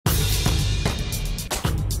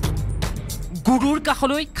গুৰুৰ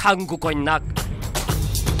কাষলৈ খাংগু কন্যাক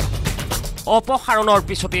অপসাৰণৰ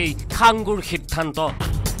পিছতেই খাংগুৰ সিদ্ধান্ত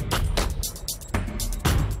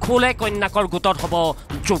খোলে কন্যাকৰ গোটত হ'ব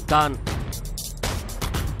যোগদান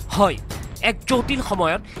হয় এক জটিল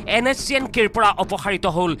সময়ত NSCN কেৰ পৰা অপসাৰিত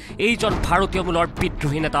হ'ল এইজন ভাৰতীয় মূলৰ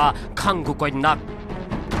বিদ্ৰোহী নেতা খাংগু কন্যাক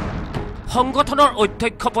সংগঠনৰ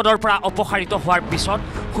অধ্যক্ষ পদৰ পৰা অপসাৰিত হোৱাৰ পিছত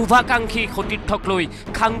শুভাকাংক্ষী সতীৰ্থক লৈ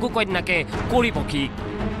খাংগু কন্যাকে কৰিব কি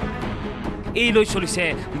এইলৈ চলিছে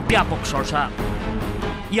ব্যাপক চৰ্চা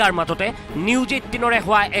ইয়াৰ মাজতে নিউজ 18ৰে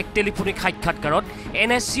হোৱা এক টেলিফোনিক সাক্ষাৎকাৰত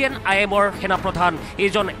NSCN IMৰ সেনাপ্ৰধান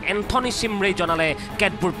এজন এন্থনী চিমৰেই জনালে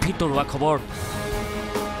কেতবোৰ ভিতৰুৱা খবৰ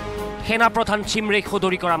সেনাপ্ৰধান চিমৰেই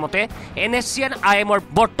সদৰি কৰা মতে NSCN IMৰ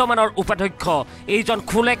বৰ্তমানৰ উপাধ্যক্ষ এইজন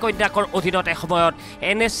খোলে কন্যাকৰ অধীনত এসময়ত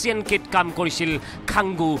NSCN কিট কাম কৰিছিল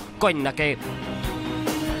খাংগু কন্যাকে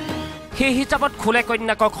সেই হিচাপত খোলে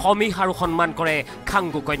কন্যাকক সমীহ আৰু সন্মান কৰে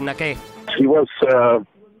খাংগু কন্যাকে He was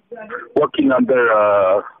working under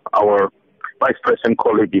our vice president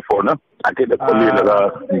colleague before, no? I did the colleague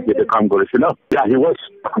did the Khango, you know? Yeah, he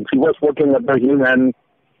was working under him, and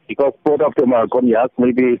because both of them are Konyak,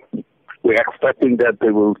 maybe we're expecting that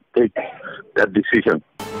they will take that decision.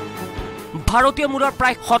 ভাৰতীয় মূলৰ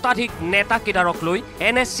প্ৰায় শতাধিক নেতা কেডাৰক লৈ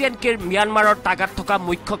NSCN কেৰ ম্যানমাৰৰ তাগাত থকা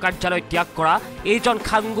মুখ্য কাৰ্যালয় ত্যাগ কৰা এইজন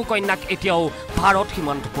খাংগু কন্যাক এতিয়াও ভাৰত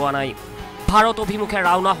সীমান্ত পোৱা নাই ভাৰত অভিমুখে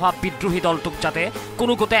ৰাওনা হোৱা বিদ্ৰোহী দলটোক যাতে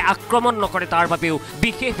কোনো গোটে আক্ৰমণ নকৰে তাৰ বাবেও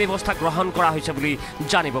বিশেষ ব্যৱস্থা গ্ৰহণ কৰা হৈছে বুলি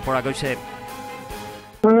জানিব পৰা গৈছে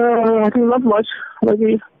I think not much, maybe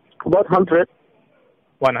about 100.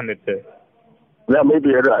 100. Yeah, maybe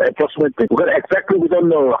approximately. Because exactly we don't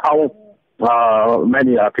know how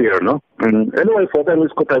many are here, no? Anyway, for them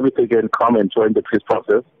it's good that we can come and join the peace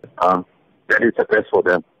process. That is the best for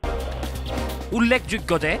them.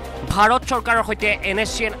 উল্লেখযোগ্য যে ভাৰত চৰকাৰৰ সৈতে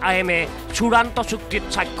NSCN IMে চূড়ান্ত চুক্তিত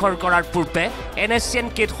স্বাক্ষৰ কৰাৰ পূৰ্বে NSCN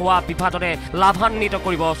কেত হোৱা বিভাজনে লাভান্বিত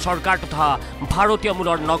কৰিব চৰকাৰ তথা ভাৰতীয়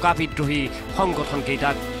মূলৰ নগা বিদ্ৰোহী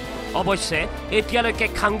সংগঠনকেইটাক অৱশ্যে এতিয়ালৈকে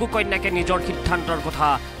খাংগু কন্যাকে নিজৰ সিদ্ধান্তৰ কথা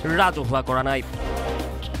ৰাজহুৱা কৰা নাই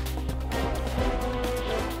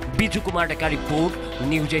Biju Kumar Deka report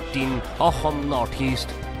news 18 Assam north east